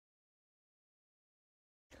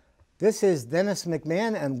This is Dennis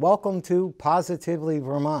McMahon, and welcome to Positively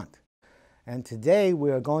Vermont. And today we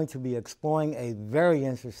are going to be exploring a very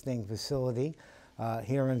interesting facility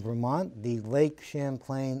here in Vermont, the Lake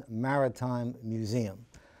Champlain Maritime Museum.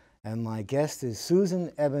 And my guest is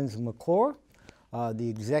Susan Evans McClure, the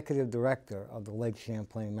Executive Director of the Lake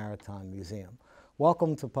Champlain Maritime Museum.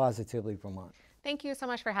 Welcome to Positively Vermont. Thank you so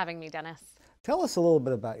much for having me, Dennis. Tell us a little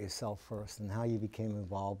bit about yourself first and how you became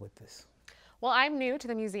involved with this. Well, I'm new to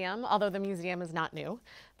the museum, although the museum is not new,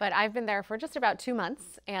 but I've been there for just about 2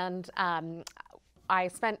 months, and I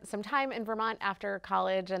spent some time in Vermont after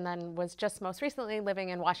college and then was just most recently living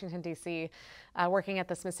in Washington, D.C., working at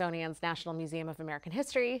the Smithsonian's National Museum of American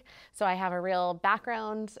History. So I have a real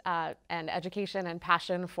background and education and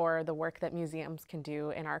passion for the work that museums can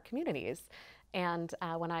do in our communities. And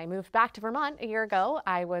when I moved back to Vermont a year ago,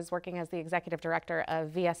 I was working as the executive director of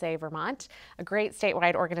VSA Vermont, a great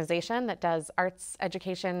statewide organization that does arts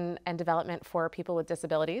education and development for people with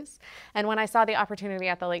disabilities. And when I saw the opportunity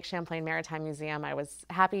at the Lake Champlain Maritime Museum, I was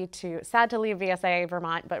sad to leave VSA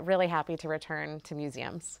Vermont, but really happy to return to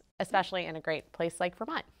museums, especially in a great place like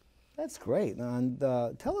Vermont. That's great. And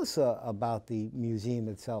tell us about the museum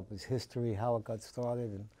itself, its history, how it got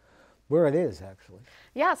started, and where it is, actually.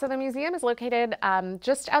 Yeah, so the museum is located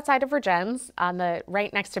just outside of Virgins,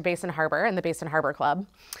 right next to Basin Harbor and the Basin Harbor Club.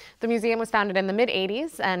 The museum was founded in the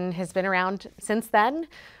mid-'80s and has been around since then.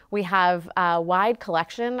 We have a wide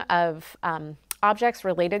collection of objects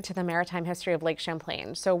related to the maritime history of Lake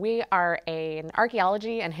Champlain. So we are an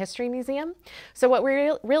archaeology and history museum. So what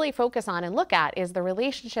we really focus on and look at is the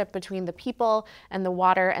relationship between the people and the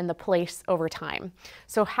water and the place over time.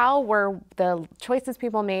 So how were the choices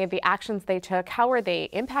people made, the actions they took, how were they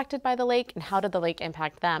impacted by the lake, and how did the lake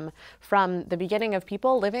impact them from the beginning of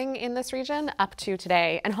people living in this region up to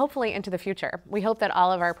today and hopefully into the future. We hope that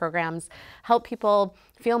all of our programs help people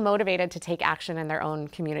feel motivated to take action in their own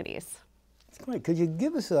communities. Great. Could you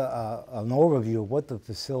give us an overview of what the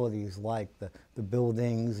facility is like, the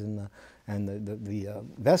buildings and the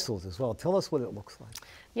vessels as well? Tell us what it looks like.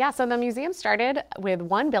 Yeah, so the museum started with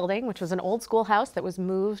one building, which was an old schoolhouse that was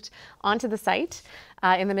moved onto the site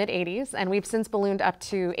in the mid-'80s, and we've since ballooned up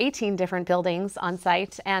to 18 different buildings on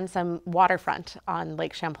site and some waterfront on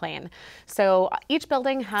Lake Champlain. So each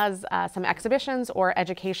building has some exhibitions or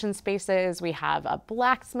education spaces. We have a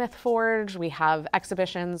blacksmith forge, we have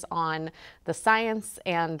exhibitions on the science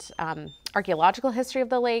and archaeological history of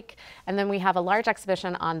the lake, and then we have a large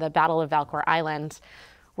exhibition on the Battle of Valcour Island,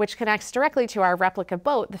 which connects directly to our replica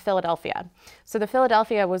boat, the Philadelphia. So the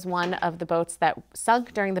Philadelphia was one of the boats that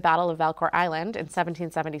sunk during the Battle of Valcour Island in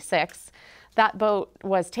 1776. That boat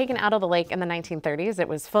was taken out of the lake in the 1930s. It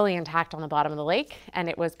was fully intact on the bottom of the lake, and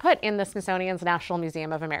it was put in the Smithsonian's National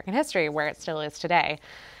Museum of American History, where it still is today.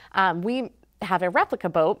 We have a replica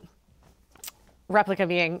boat, replica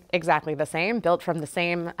being exactly the same, built from the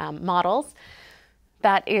same models,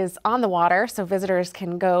 that is on the water, so visitors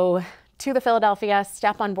can go to the Philadelphia,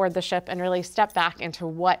 step on board the ship, and really step back into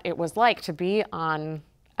what it was like to be on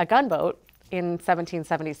a gunboat in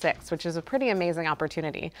 1776, which is a pretty amazing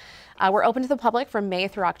opportunity. We're open to the public from May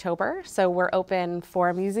through October, so we're open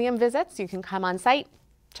for museum visits. You can come on site,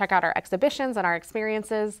 check out our exhibitions and our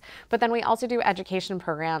experiences, but then we also do education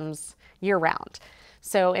programs year-round.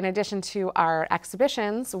 So in addition to our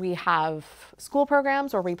exhibitions, we have school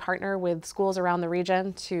programs where we partner with schools around the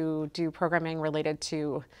region to do programming related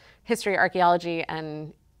to history, archaeology,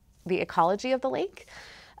 and the ecology of the lake.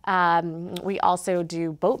 We also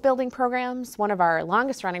do boat building programs. One of our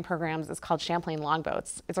longest running programs is called Champlain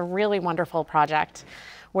Longboats. It's a really wonderful project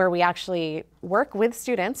where we actually work with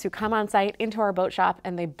students who come on site into our boat shop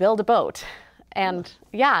and they build a boat. And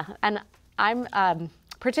yeah, and I'm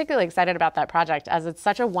particularly excited about that project as it's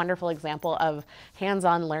such a wonderful example of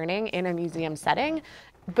hands-on learning in a museum setting,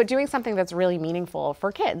 but doing something that's really meaningful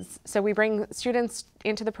for kids. So we bring students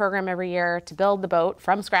into the program every year to build the boat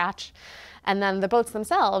from scratch, and then the boats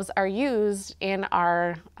themselves are used in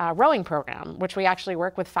our rowing program, which we actually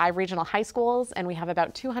work with 5 regional high schools, and we have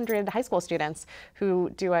about 200 high school students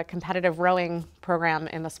who do a competitive rowing program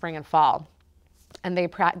in the spring and fall. And they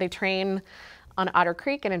train on Otter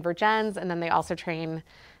Creek and in Virgins, and then they also train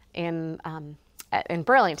in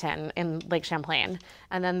Burlington in Lake Champlain.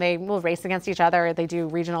 And then they will race against each other. They do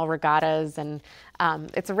regional regattas, and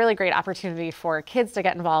it's a really great opportunity for kids to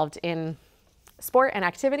get involved in sport and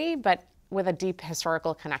activity, but with a deep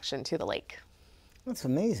historical connection to the lake. That's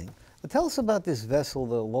amazing. But tell us about this vessel,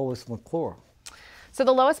 the Lois McClure. So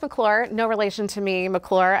the Lois McClure, no relation to me,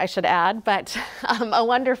 McClure, I should add, but a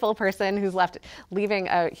wonderful person who's leaving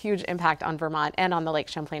a huge impact on Vermont and on the Lake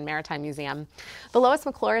Champlain Maritime Museum. The Lois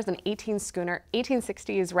McClure is an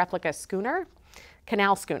 1860s replica schooner,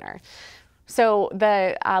 canal schooner. So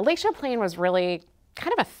the Lake Champlain was really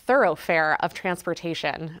kind of a thoroughfare of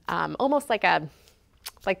transportation, almost like the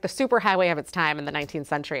superhighway of its time in the 19th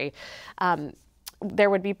century. There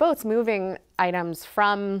would be boats moving items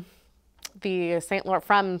from the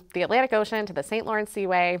Atlantic Ocean to the St. Lawrence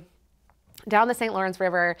Seaway, down the St. Lawrence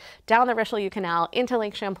River, down the Richelieu Canal, into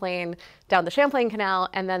Lake Champlain, down the Champlain Canal,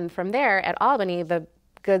 and then from there at Albany, the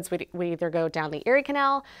goods would either go down the Erie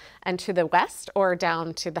Canal and to the west or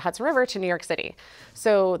down to the Hudson River to New York City.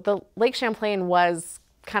 So the Lake Champlain was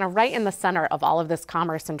kind of right in the center of all of this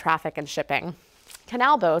commerce and traffic and shipping.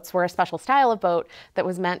 Canal boats were a special style of boat that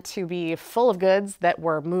was meant to be full of goods that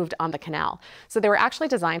were moved on the canal. So they were actually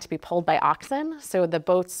designed to be pulled by oxen. So the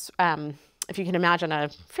boats, if you can imagine a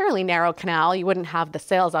fairly narrow canal, you wouldn't have the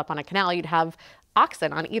sails up on a canal. You'd have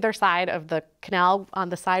oxen on either side of the canal, on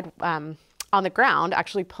the ground,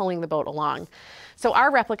 actually pulling the boat along. So our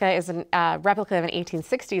replica is a replica of an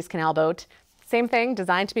 1860s canal boat. Same thing,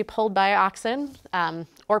 designed to be pulled by oxen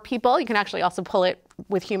or people. You can actually also pull it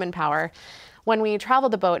with human power. When we travel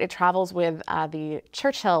the boat, it travels with the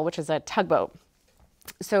Churchill, which is a tugboat.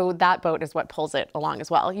 So that boat is what pulls it along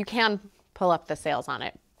as well. You can pull up the sails on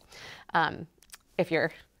it if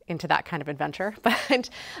you're into that kind of adventure.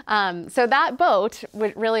 But so that boat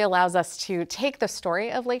really allows us to take the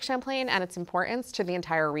story of Lake Champlain and its importance to the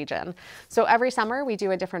entire region. So every summer we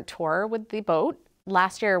do a different tour with the boat.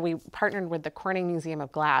 Last year we partnered with the Corning Museum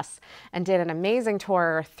of Glass and did an amazing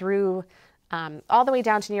tour through all the way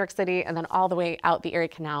down to New York City and then all the way out the Erie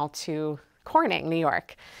Canal to Corning, New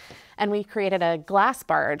York. And we created a glass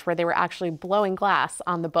barge where they were actually blowing glass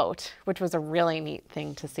on the boat, which was a really neat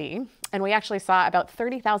thing to see. And we actually saw about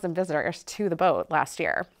 30,000 visitors to the boat last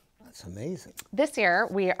year. That's amazing. This year,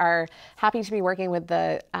 we are happy to be working with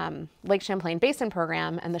the Lake Champlain Basin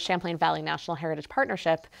Program and the Champlain Valley National Heritage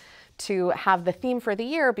Partnership to have the theme for the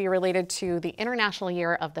year be related to the International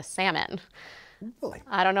Year of the Salmon. Really?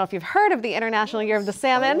 I don't know if you've heard of the International Year of the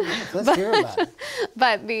Salmon. Let's hear about it.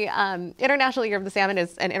 But the International Year of the Salmon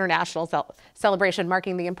is an international celebration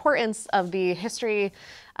marking the importance of the history,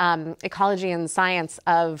 ecology, and science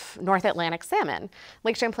of North Atlantic salmon.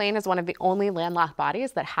 Lake Champlain is one of the only landlocked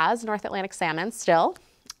bodies that has North Atlantic salmon still.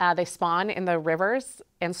 They spawn in the rivers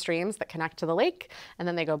and streams that connect to the lake, and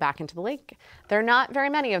then they go back into the lake. There are not very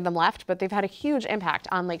many of them left, but they've had a huge impact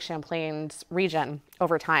on Lake Champlain's region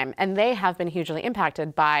over time, and they have been hugely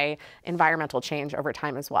impacted by environmental change over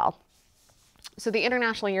time as well. So the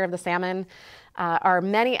International Year of the Salmon are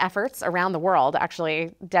many efforts around the world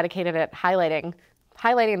actually dedicated at highlighting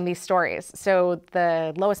these stories. So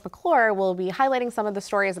the Lois McClure will be highlighting some of the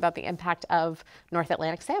stories about the impact of North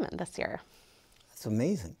Atlantic salmon this year. That's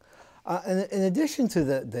amazing. In addition to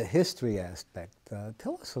the history aspect,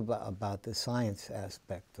 tell us about the science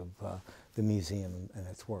aspect of the museum and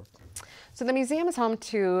its work. So the museum is home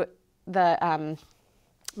to the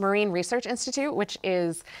Marine Research Institute, which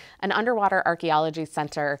is an underwater archaeology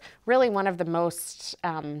center, really one of the most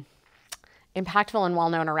impactful and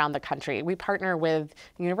well-known around the country. We partner with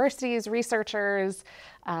universities, researchers,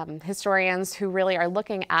 historians who really are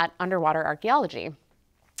looking at underwater archaeology.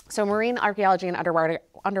 So marine archaeology and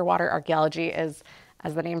underwater archaeology is,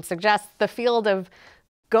 as the name suggests, the field of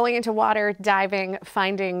going into water, diving,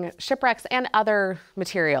 finding shipwrecks and other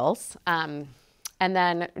materials, and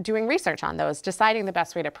then doing research on those, deciding the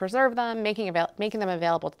best way to preserve them, making them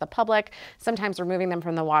available to the public, sometimes removing them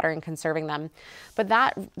from the water and conserving them. But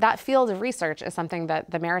that field of research is something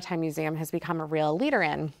that the Maritime Museum has become a real leader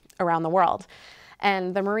in around the world.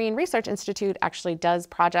 And the Marine Research Institute actually does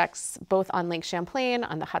projects both on Lake Champlain,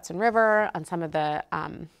 on the Hudson River, on some of the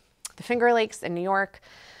Finger Lakes in New York,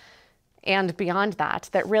 and beyond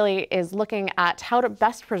that really is looking at how to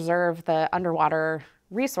best preserve the underwater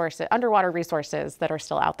resources that are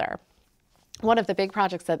still out there. One of the big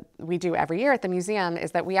projects that we do every year at the museum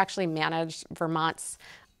is that we actually manage Vermont's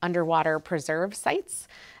underwater preserve sites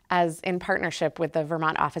as in partnership with the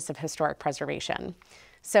Vermont Office of Historic Preservation.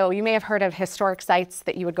 So you may have heard of historic sites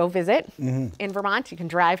that you would go visit in Vermont. You can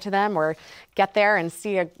drive to them or get there and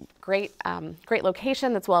see a great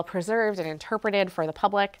location that's well preserved and interpreted for the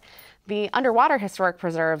public. The underwater historic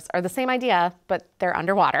preserves are the same idea, but they're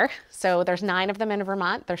underwater. So there's 9 of them in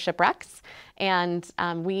Vermont. They're shipwrecks. And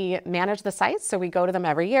we manage the sites. So we go to them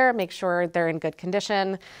every year, make sure they're in good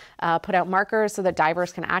condition, put out markers so that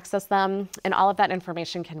divers can access them. And all of that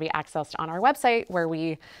information can be accessed on our website where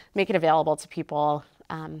we make it available to people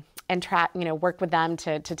and work with them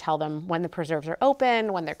to tell them when the preserves are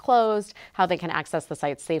open, when they're closed, how they can access the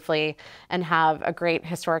site safely, and have a great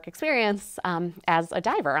historic experience as a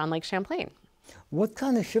diver on Lake Champlain. What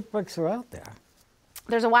kind of shipwrecks are out there?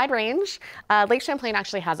 There's a wide range. Lake Champlain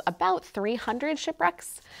actually has about 300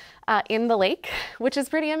 shipwrecks in the lake, which is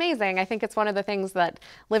pretty amazing. I think it's one of the things that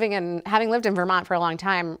having lived in Vermont for a long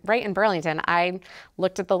time, right in Burlington, I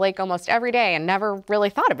looked at the lake almost every day and never really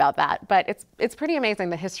thought about that. But it's pretty amazing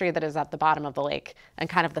the history that is at the bottom of the lake and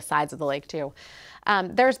kind of the sides of the lake too.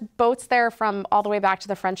 There's boats there from all the way back to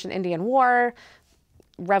the French and Indian War,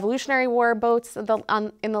 Revolutionary War boats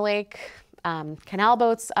in the lake, canal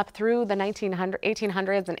boats up through the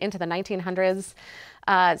 1800s and into the 1900s.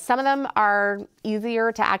 Some of them are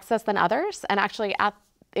easier to access than others. And actually,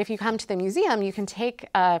 if you come to the museum, you can take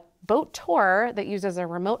a boat tour that uses a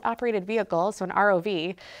remote operated vehicle, so an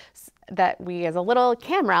ROV, that as a little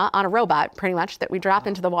camera on a robot, pretty much, that we drop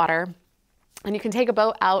into the water. And you can take a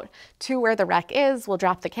boat out to where the wreck is. We'll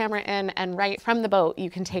drop the camera in, and right from the boat, you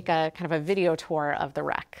can take a kind of a video tour of the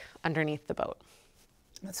wreck underneath the boat.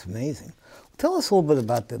 That's amazing. Tell us a little bit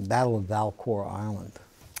about the Battle of Valcour Island.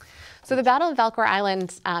 So the Battle of Valcour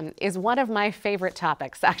Island is one of my favorite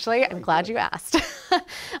topics, actually. I'm glad you asked.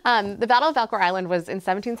 The Battle of Valcour Island was in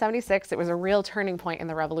 1776. It was a real turning point in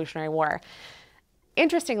the Revolutionary War.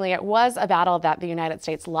 Interestingly, it was a battle that the United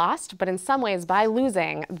States lost, but in some ways, by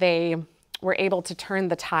losing, they were able to turn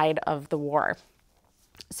the tide of the war.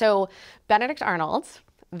 So Benedict Arnold,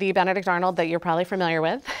 the Benedict Arnold that you're probably familiar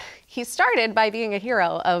with, he started by being a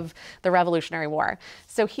hero of the Revolutionary War.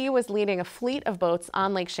 So he was leading a fleet of boats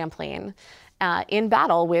on Lake Champlain in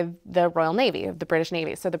battle with the Royal Navy, the British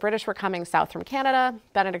Navy. So the British were coming south from Canada.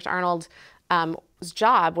 Benedict Arnold's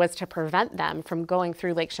job was to prevent them from going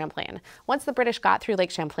through Lake Champlain. Once the British got through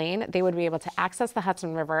Lake Champlain, they would be able to access the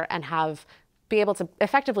Hudson River and be able to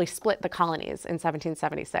effectively split the colonies in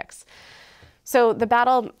 1776. So the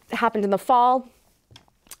battle happened in the fall,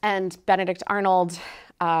 and Benedict Arnold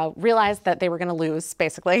realized that they were going to lose,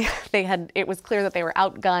 basically. It was clear that they were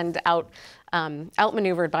outgunned,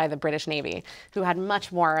 outmaneuvered by the British Navy, who had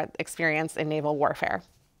much more experience in naval warfare.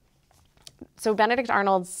 So Benedict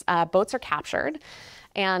Arnold's boats are captured,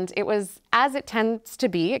 and it was, as it tends to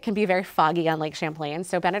be, it can be very foggy on Lake Champlain.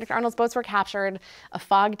 So Benedict Arnold's boats were captured, a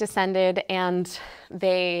fog descended, and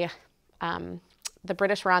the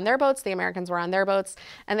British were on their boats, the Americans were on their boats,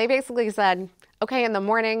 and they basically said, okay, in the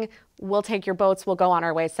morning, we'll take your boats, we'll go on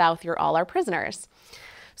our way south, you're all our prisoners.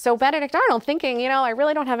 So Benedict Arnold, thinking, I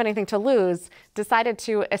really don't have anything to lose, decided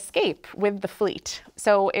to escape with the fleet.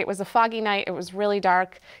 So it was a foggy night, it was really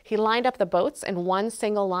dark. He lined up the boats in one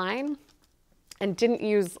single line and didn't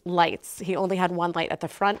use lights. He only had one light at the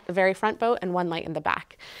front, the very front boat, and one light in the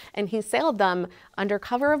back. And he sailed them under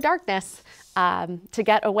cover of darkness to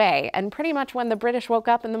get away. And pretty much when the British woke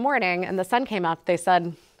up in the morning and the sun came up, they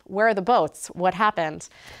said, where are the boats? What happened?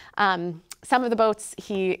 Some of the boats,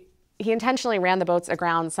 he intentionally ran the boats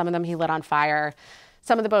aground. Some of them he lit on fire.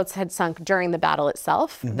 Some of the boats had sunk during the battle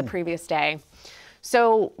itself the previous day.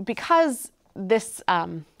 So because this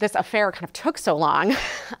affair kind of took so long,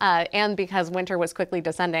 and because winter was quickly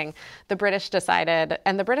descending, the British decided,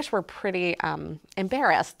 and the British were pretty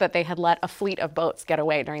embarrassed that they had let a fleet of boats get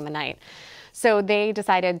away during the night. So they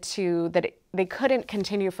decided that they couldn't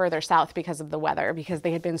continue further south because of the weather, because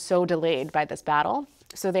they had been so delayed by this battle.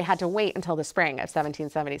 So they had to wait until the spring of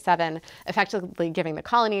 1777, effectively giving the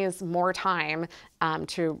colonies more time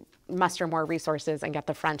to muster more resources and get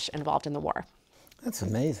the French involved in the war. That's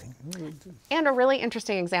amazing. And a really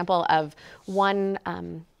interesting example of one,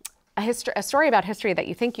 a story about history that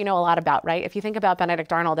you think you know a lot about, right? If you think about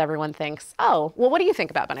Benedict Arnold, everyone thinks, oh, well, what do you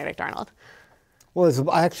think about Benedict Arnold?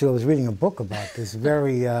 Well, actually, I was reading a book about this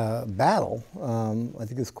very battle. I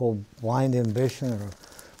think it's called Blind Ambition or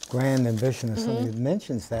Grand Ambition or something. It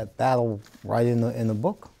mentions that battle right in the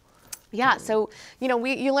book. Yeah, so,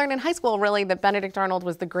 you learn in high school, really, that Benedict Arnold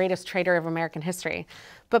was the greatest traitor of American history.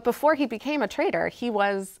 But before he became a traitor, he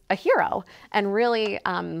was a hero and really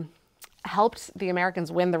helped the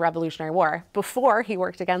Americans win the Revolutionary War before he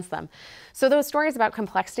worked against them. So those stories about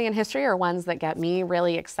complexity in history are ones that get me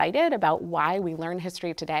really excited about why we learn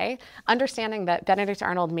history today. Understanding that Benedict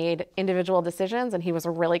Arnold made individual decisions and he was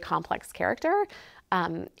a really complex character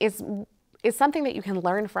is something that you can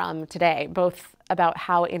learn from today, both about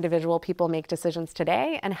how individual people make decisions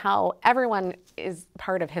today and how everyone is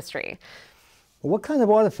part of history. What kind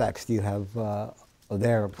of artifacts do you have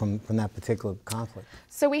there from that particular conflict?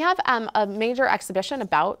 So we have a major exhibition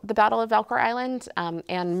about the Battle of Valcour Island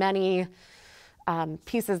and many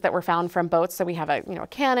pieces that were found from boats. So we have a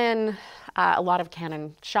cannon, a lot of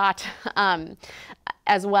cannon shot,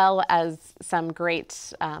 as well as some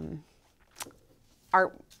great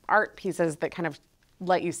art pieces that kind of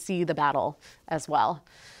let you see the battle as well.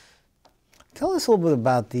 Tell us a little bit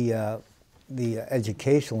about the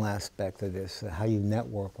educational aspect of this, how you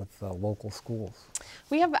network with local schools.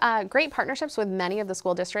 We have great partnerships with many of the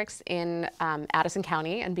school districts in Addison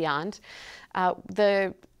County and beyond.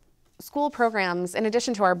 The school programs, in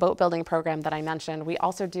addition to our boat building program that I mentioned, we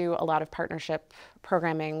also do a lot of partnership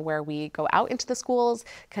programming where we go out into the schools,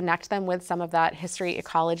 connect them with some of that history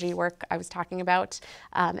ecology work I was talking about.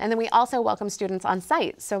 And then we also welcome students on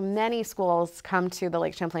site. So many schools come to the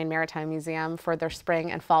Lake Champlain Maritime Museum for their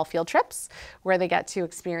spring and fall field trips, where they get to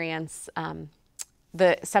experience our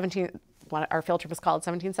field trip is called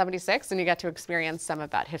 1776, and you get to experience some of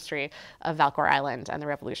that history of Valcour Island and the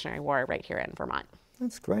Revolutionary War right here in Vermont.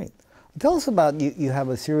 That's great. Tell us about, you have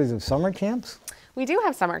a series of summer camps? We do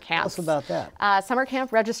have summer camps. Tell us about that. Summer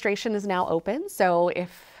camp registration is now open, so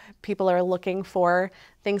if people are looking for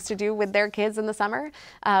things to do with their kids in the summer,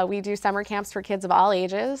 we do summer camps for kids of all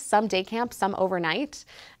ages, some day camps, some overnight.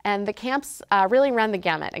 And the camps really run the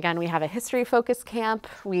gamut. Again, we have a history-focused camp.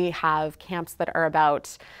 We have camps that are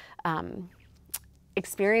about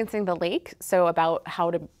experiencing the lake, so about how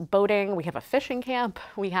to boating. We have a fishing camp.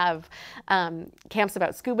 We have camps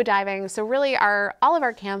about scuba diving. So really all of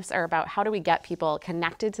our camps are about how do we get people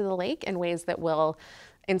connected to the lake in ways that will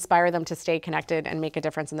inspire them to stay connected and make a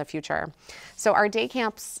difference in the future. So our day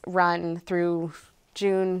camps run through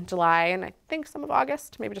June, July, and I think some of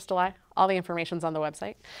August, maybe just July. All the information's on the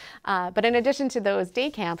website. But in addition to those day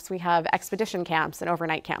camps, we have expedition camps and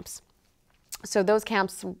overnight camps. So those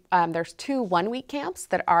camps, there's 2 one-week camps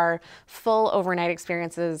that are full overnight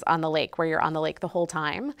experiences on the lake, where you're on the lake the whole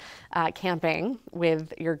time, camping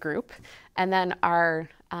with your group. And then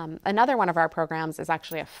another one of our programs is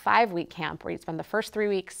actually a 5-week camp, where you spend the first 3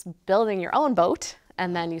 weeks building your own boat,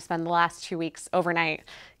 and then you spend the last 2 weeks overnight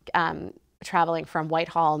traveling from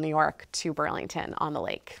Whitehall, New York to Burlington on the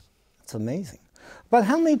lake. That's amazing. But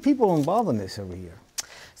how many people are involved in this every year?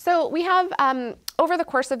 So we have, over the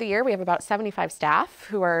course of the year, we have about 75 staff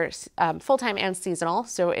who are full-time and seasonal.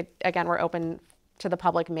 So again, we're open to the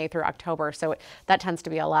public May through October. So that tends to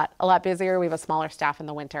be a lot busier. We have a smaller staff in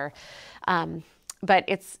the winter. But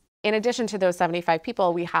in addition to those 75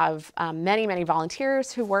 people, we have many, many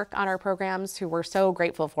volunteers who work on our programs, who we're so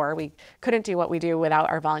grateful for. We couldn't do what we do without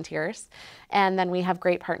our volunteers. And then we have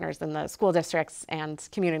great partners in the school districts and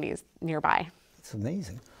communities nearby. That's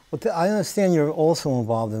amazing. Well, I understand you're also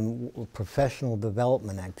involved in professional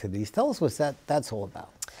development activities. Tell us what that's all about.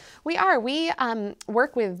 We are. We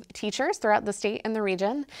work with teachers throughout the state and the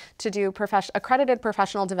region to do accredited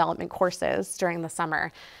professional development courses during the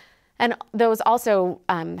summer. And those also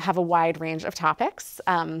have a wide range of topics.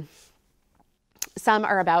 Some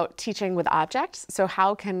are about teaching with objects. So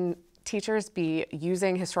how can teachers be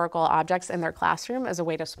using historical objects in their classroom as a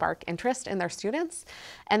way to spark interest in their students?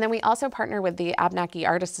 And then we also partner with the Abenaki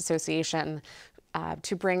Artists Association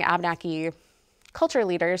to bring Abenaki culture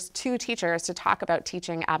leaders to teachers to talk about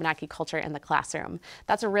teaching Abenaki culture in the classroom.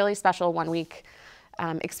 That's a really special one-week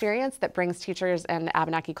experience that brings teachers and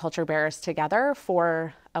Abenaki culture bearers together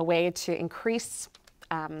for a way to increase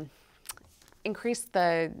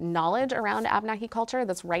the knowledge around Abenaki culture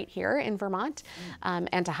that's right here in Vermont,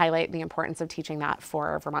 and to highlight the importance of teaching that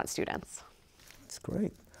for Vermont students. That's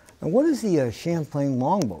great. And what is the Champlain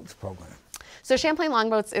Longboats program? So Champlain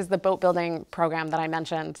Longboats is the boat building program that I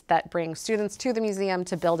mentioned that brings students to the museum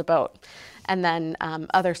to build a boat, and then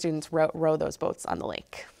other students row those boats on the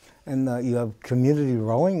lake. And you have community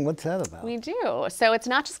rowing? What's that about? We do. So it's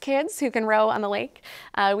not just kids who can row on the lake.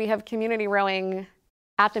 We have community rowing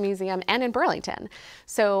at the museum and in Burlington.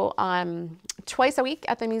 So twice a week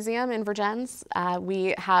at the museum in Vergennes,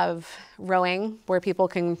 we have rowing where people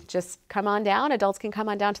can just come on down, adults can come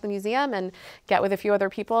on down to the museum and get with a few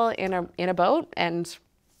other people in a boat and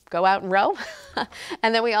go out and row.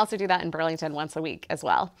 And then we also do that in Burlington once a week as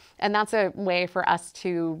well. And that's a way for us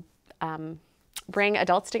to bring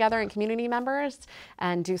adults together and community members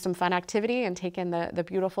and do some fun activity and take in the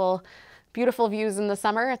beautiful views in the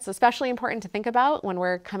summer. It's especially important to think about when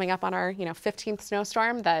we're coming up on our 15th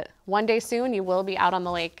snowstorm, that one day soon you will be out on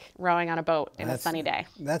the lake rowing on a boat in a sunny day.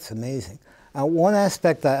 That's amazing. One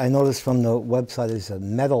aspect that I noticed from the website is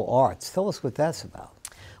metal arts. Tell us what that's about.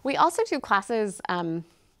 We also do classes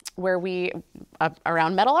where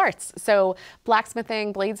around metal arts. So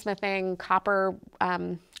blacksmithing, bladesmithing,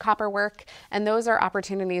 copper work, and those are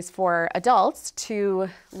opportunities for adults to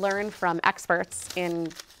learn from experts in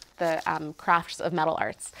the crafts of metal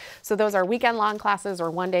arts. So those are weekend-long classes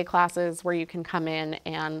or one-day classes where you can come in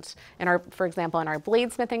and, for example, in our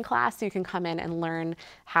bladesmithing class, you can come in and learn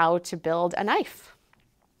how to build a knife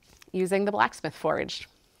using the blacksmith forge.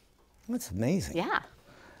 That's amazing. Yeah,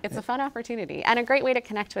 it's a fun opportunity and a great way to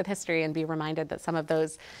connect with history and be reminded that some of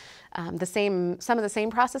those, some of the same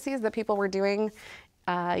processes that people were doing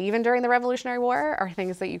even during the Revolutionary War are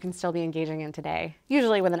things that you can still be engaging in today,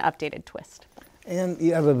 usually with an updated twist. And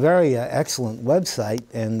you have a very excellent website,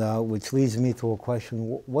 and which leads me to a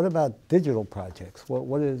question: what about digital projects?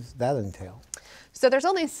 What does that entail? So there's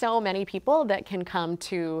only so many people that can come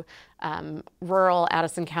to rural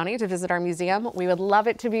Addison County to visit our museum. We would love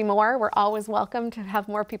it to be more. We're always welcome to have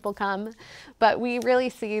more people come. But we really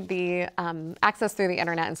see the access through the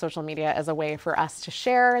internet and social media as a way for us to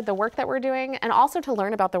share the work that we're doing and also to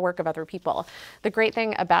learn about the work of other people. The great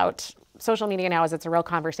thing about social media now is it's a real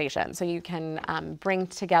conversation. So you can bring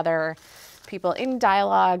together people in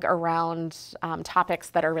dialogue around topics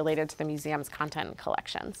that are related to the museum's content and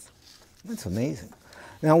collections. That's amazing.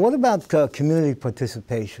 Now, what about community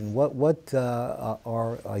participation? What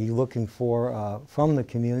are you looking for from the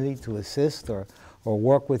community to assist or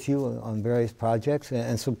work with you on various projects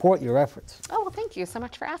and support your efforts? Oh, well, thank you so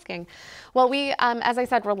much for asking. Well, we, as I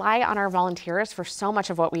said, rely on our volunteers for so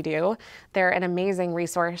much of what we do. They're an amazing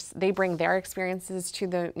resource. They bring their experiences to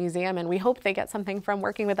the museum, and we hope they get something from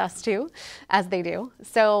working with us too, as they do.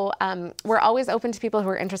 So we're always open to people who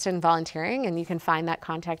are interested in volunteering, and you can find that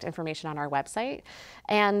contact information on our website.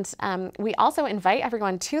 And we also invite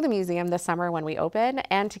everyone to the museum this summer when we open,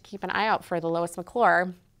 and to keep an eye out for the Lois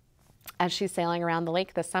McClure as she's sailing around the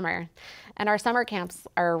lake this summer. And our summer camps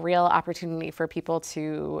are a real opportunity for people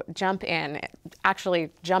to actually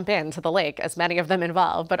jump into the lake, as many of them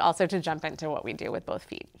involve, but also to jump into what we do with both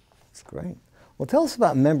feet. That's great. Well, tell us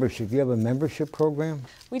about membership. Do you have a membership program?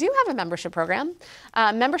 We do have a membership program.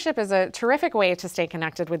 Membership is a terrific way to stay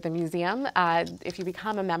connected with the museum. If you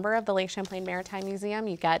become a member of the Lake Champlain Maritime Museum,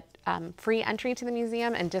 you get free entry to the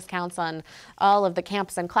museum and discounts on all of the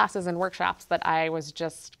camps and classes and workshops that I was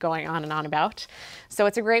just going on and on about. So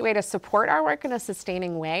it's a great way to support our work in a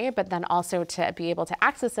sustaining way, but then also to be able to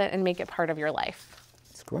access it and make it part of your life.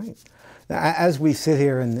 That's great. Now, as we sit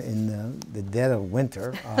here in the dead of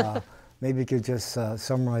winter, maybe you could just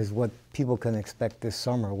summarize what people can expect this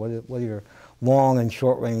summer. What are your long and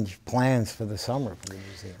short-range plans for the summer for the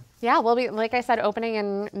museum? Yeah, we'll be, like I said, opening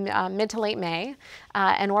in mid to late May,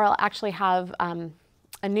 and we'll actually have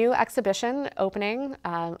a new exhibition opening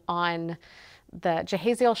on the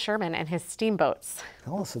Jehaziel Sherman and his steamboats.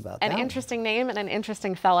 Tell us about that. An interesting name and an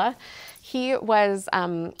interesting fella. He was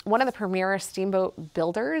one of the premier steamboat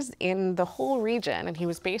builders in the whole region, and he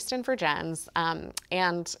was based in Vergennes.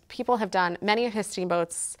 And people have done many of his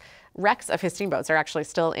steamboats. Wrecks of his steamboats are actually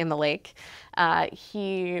still in the lake.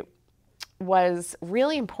 He was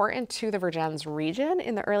really important to the Vergennes region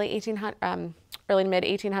in the early to mid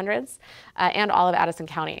 1800s, and all of Addison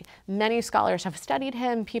County. Many scholars have studied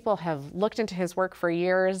him. People have looked into his work for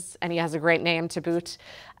years, and he has a great name to boot.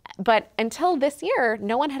 But until this year,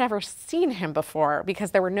 no one had ever seen him before because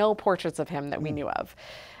there were no portraits of him that we knew of.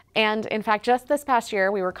 And in fact, just this past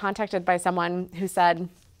year, we were contacted by someone who said,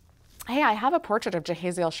 "Hey, I have a portrait of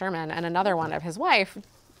Jehaziel Sherman and another one of his wife.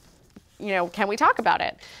 You know, can we talk about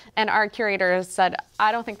it?" And our curators said,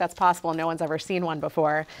 "I don't think that's possible. No one's ever seen one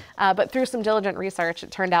before." But through some diligent research,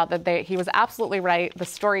 it turned out that he was absolutely right. The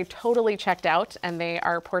story totally checked out, and they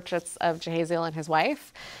are portraits of Jehaziel and his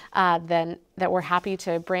wife that we're happy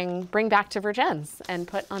to bring back to Vergennes and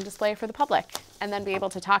put on display for the public, and then be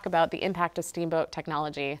able to talk about the impact of steamboat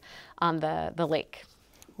technology on the lake.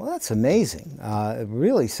 Well, that's amazing. It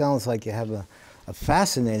really sounds like you have a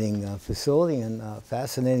fascinating facility and a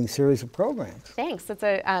fascinating series of programs. Thanks.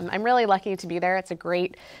 I'm really lucky to be there. It's a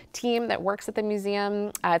great team that works at the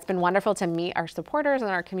museum. It's been wonderful to meet our supporters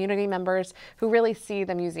and our community members who really see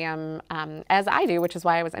the museum as I do, which is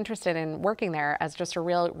why I was interested in working there, as just a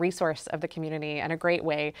real resource of the community and a great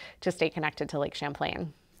way to stay connected to Lake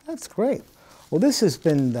Champlain. That's great. Well, this has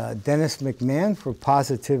been Dennis McMahon for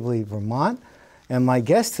Positively Vermont, and my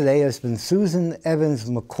guest today has been Susan Evans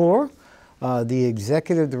McClure, the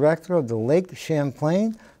Executive Director of the Lake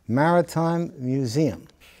Champlain Maritime Museum.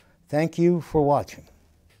 Thank you for watching.